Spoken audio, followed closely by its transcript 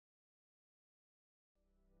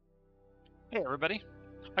Hey everybody.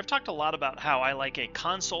 I've talked a lot about how I like a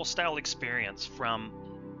console-style experience from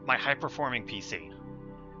my high-performing PC.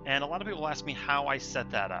 And a lot of people ask me how I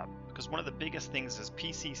set that up. Because one of the biggest things is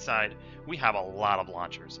PC side, we have a lot of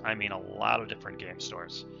launchers. I mean, a lot of different game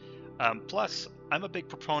stores. Plus, I'm a big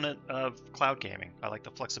proponent of cloud gaming. I like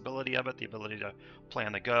the flexibility of it, the ability to play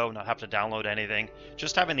on the go, not have to download anything.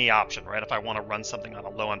 Just having the option, right? If I want to run something on a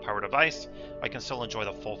low-end power device, I can still enjoy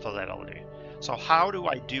the full fidelity. So how do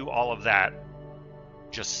I do all of that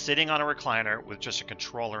just sitting on a recliner with just a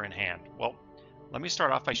controller in hand? Well, let me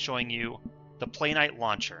start off by showing you the Playnite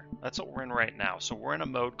launcher. That's what we're in right now. So we're in a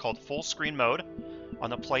mode called full screen mode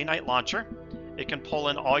on the Playnite launcher. It can pull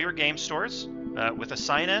in all your game stores with a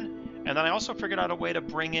sign-in, and then I also figured out a way to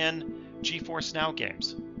bring in GeForce Now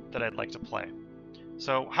games that I'd like to play.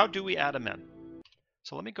 So how do we add them in?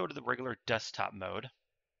 So let me go to the regular desktop mode,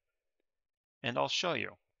 and I'll show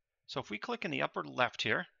you. So if we click in the upper left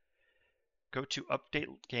here, go to Update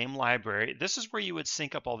Game Library. This is where you would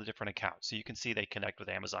sync up all the different accounts. So you can see they connect with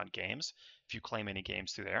Amazon Games if you claim any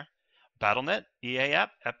games through there. Battle.net, EA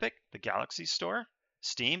App, Epic, the Galaxy Store,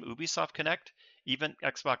 Steam, Ubisoft Connect, even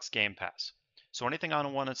Xbox Game Pass. So anything I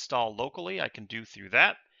want to install locally, I can do through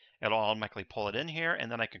that. It'll automatically pull it in here, and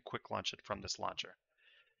then I can quick launch it from this launcher.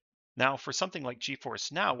 Now, for something like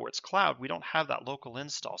GeForce Now, where it's cloud, we don't have that local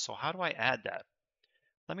install. So how do I add that?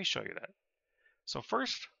 Let me show you that. So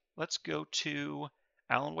first, let's go to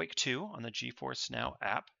Alan Wake 2 on the GeForce Now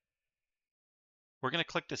app. We're going to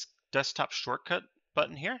click this desktop shortcut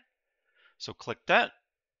button here. So click that.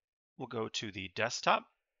 We'll go to the desktop.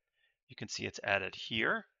 You can see it's added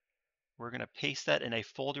here. We're going to paste that in a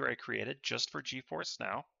folder I created just for GeForce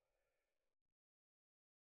Now.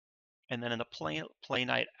 And then in the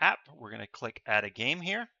Playnite app, we're going to click Add a Game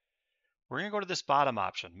here. We're going to go to this bottom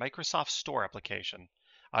option, Microsoft Store application.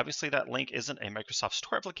 Obviously, that link isn't a Microsoft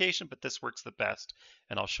Store application, but this works the best,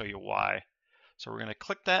 and I'll show you why. So we're going to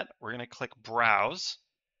click that. We're going to click Browse.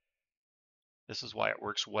 This is why it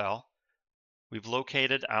works well. We've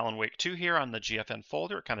located Alan Wake 2 here on the GFN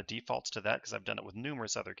folder. It kind of defaults to that because I've done it with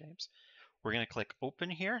numerous other games. We're going to click Open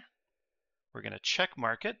here. We're going to check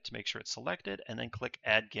mark it to make sure it's selected, and then click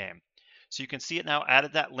Add Game. So you can see it now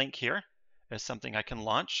added that link here as something I can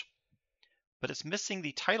launch, but it's missing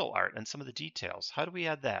the title art and some of the details. How do we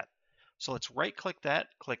add that? So let's right click that,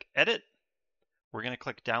 click Edit. We're going to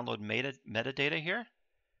click Download Metadata here.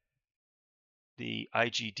 The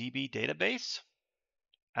IGDB database,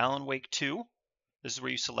 Alan Wake 2. This is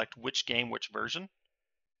where you select which game, which version.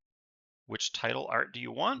 Which title art do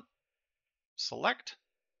you want? Select.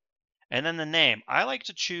 And then the name. I like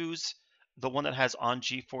to choose the one that has on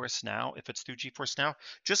GeForce Now, if it's through GeForce Now,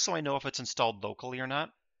 just so I know if it's installed locally or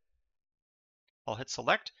not. I'll hit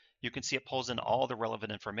select. You can see it pulls in all the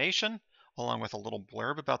relevant information along with a little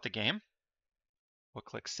blurb about the game. We'll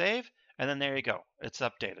click save, and then there you go. It's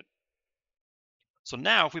updated. So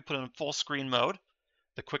now if we put it in full screen mode,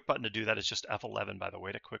 the quick button to do that is just F11, by the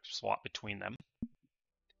way, to quick swap between them.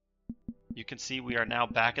 You can see we are now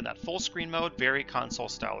back in that full screen mode, very console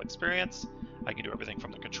style experience. I can do everything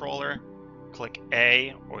from the controller, click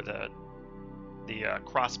A or the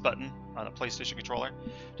cross button on a PlayStation controller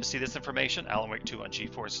to see this information. Alan Wake 2 on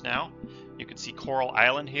GeForce Now. You can see Coral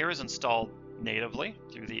Island here is installed natively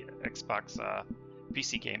through the Xbox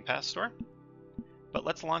PC Game Pass store. But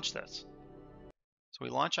let's launch this. So we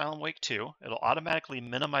launch Alan Wake 2. It'll automatically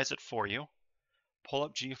minimize it for you. Pull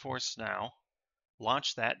up GeForce Now,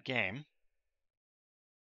 launch that game,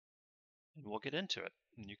 and we'll get into it,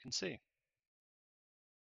 and you can see.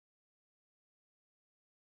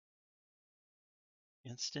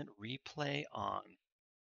 Instant replay on.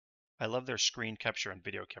 I love their screen capture and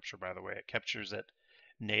video capture, by the way. It captures it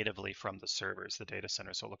natively from the servers, the data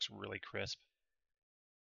center, so it looks really crisp.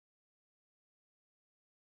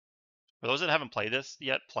 For those that haven't played this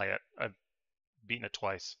yet, play it. I've beaten it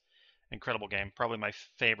twice. Incredible game. Probably my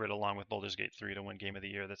favorite along with Baldur's Gate 3 to win Game of the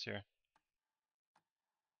Year this year.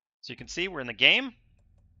 So you can see we're in the game.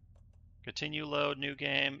 Continue, load, new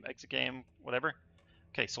game, exit game, whatever.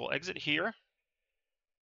 Okay, so we'll exit here.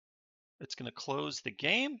 It's going to close the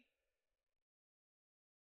game.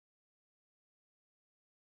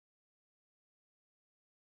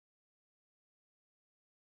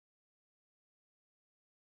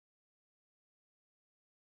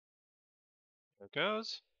 There it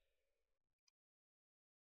goes.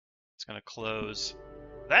 It's going to close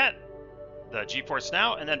that, the GeForce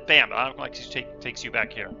Now, and then bam, it automatically takes you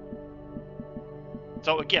back here.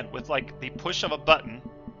 So again, with like the push of a button,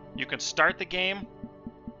 you can start the game,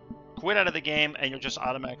 quit out of the game, and you're just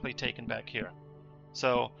automatically taken back here.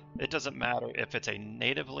 So it doesn't matter if it's a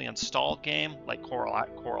natively installed game like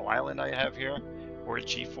Coral Island I have here, or a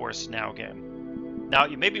GeForce Now game. Now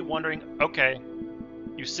you may be wondering, okay,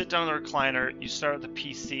 you sit down in the recliner, you start at the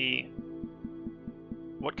PC,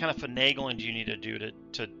 what kind of finagling do you need to do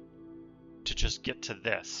to just get to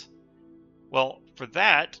this? Well, for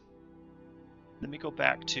that, let me go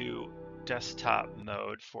back to desktop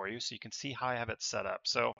mode for you so you can see how I have it set up.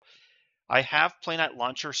 So I have Playnite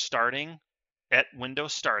Launcher starting at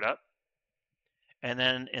Windows Startup. And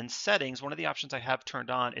then in settings, one of the options I have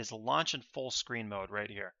turned on is launch in full screen mode right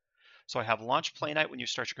here. So I have launch Playnite when you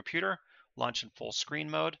start your computer, launch in full screen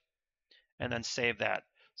mode, and then save that.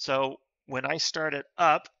 So when I start it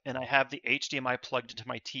up and I have the HDMI plugged into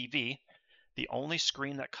my TV, the only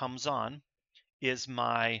screen that comes on is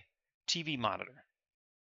my TV monitor.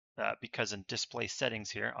 Because in display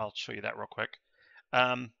settings here, I'll show you that real quick.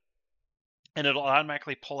 And it'll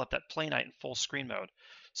automatically pull up that Playnite in full screen mode.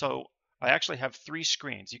 So I actually have 3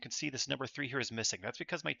 screens. You can see this number 3 here is missing. That's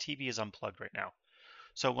because my TV is unplugged right now.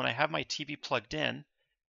 So when I have my TV plugged in,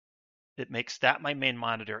 it makes that my main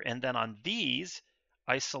monitor. And then on these,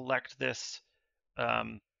 I select this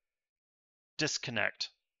disconnect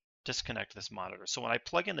this monitor. So when I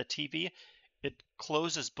plug in the TV, it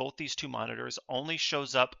closes both these 2 monitors, only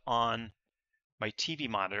shows up on my TV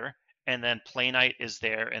monitor, and then Playnite is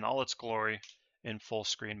there in all its glory in full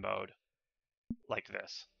screen mode like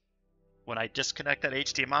this. When I disconnect that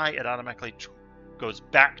HDMI, it automatically goes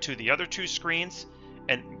back to the other 2 screens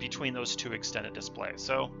and between those 2 extended displays.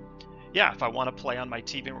 So yeah, if I want to play on my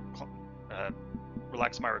TV,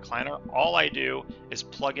 relax my recliner, all I do is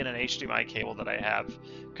plug in an HDMI cable that I have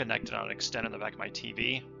connected on an extender in the back of my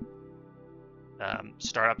TV,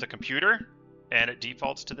 start up the computer, and it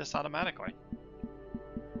defaults to this automatically.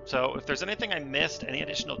 So if there's anything I missed, any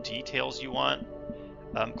additional details you want,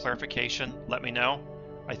 clarification, let me know.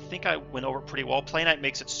 I think I went over pretty well. Playnite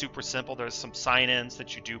makes it super simple. There's some sign-ins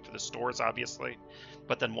that you do for the stores, obviously,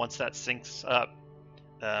 but then once that syncs up,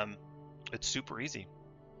 it's super easy.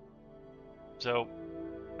 So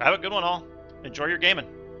have a good one all. Enjoy your gaming.